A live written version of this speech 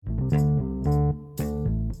Hello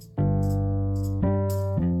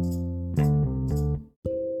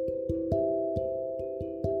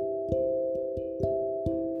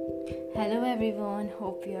everyone,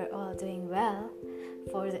 hope you are all doing well.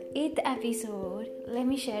 For the 8th episode, let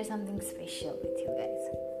me share something special with you guys.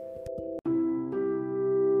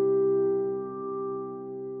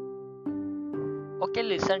 Okay,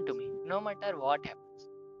 listen to me. No matter what happens,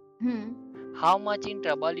 Hmm. how much in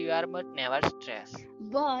trouble you are, but never stress.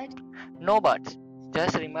 But No buts.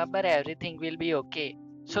 Just remember everything will be okay.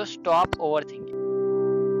 So stop overthinking.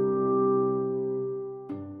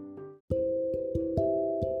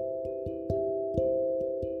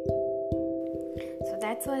 so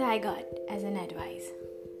that's what I got as an advice.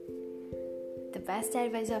 The best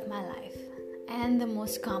advice of my life and the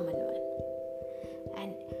most common one.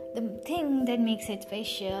 And the thing that makes it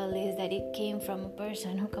special is that it came from a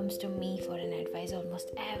person who comes to me for an advice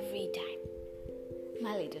almost every time.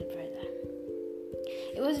 My little brother.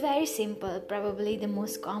 It was very simple, probably the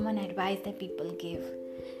most common advice that people give,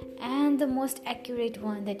 and the most accurate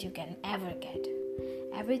one that you can ever get.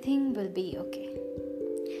 Everything will be okay.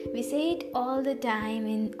 We say it all the time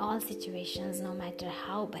in all situations, no matter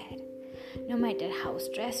how bad, no matter how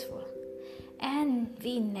stressful. And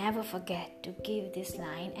we never forget to give this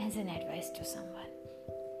line as an advice to someone.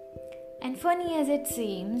 And funny as it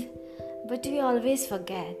seems, but we always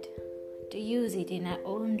forget to use it in our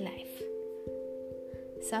own life.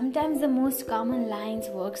 Sometimes the most common lines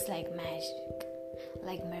works like magic,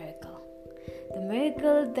 like miracle. The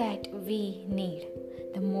miracle that we need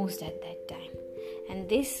the most at that time. And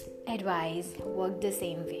this advice worked the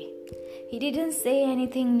same way. He didn't say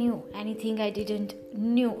anything new, anything I didn't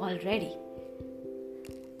knew already.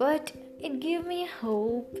 But it gave me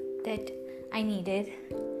hope that I needed.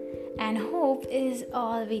 And hope is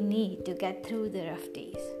all we need to get through the rough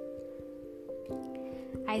days.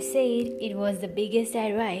 I said it was the biggest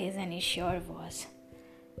advice, and it sure was.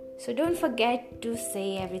 So don't forget to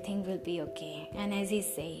say everything will be okay. And as he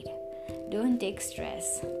said, don't take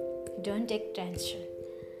stress, don't take tension,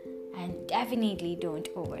 and definitely don't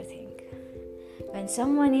overthink. When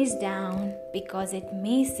someone is down, because it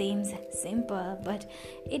may seem simple, but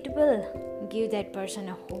it will give that person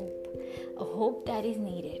a hope that is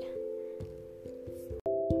needed.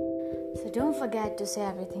 So don't forget to say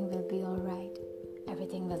everything will be alright,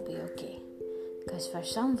 everything will be okay. Because for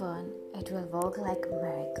someone, it will work like a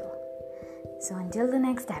miracle. So until the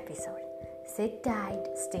next episode, sit tight,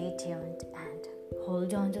 stay tuned, and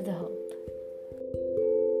hold on to the hope.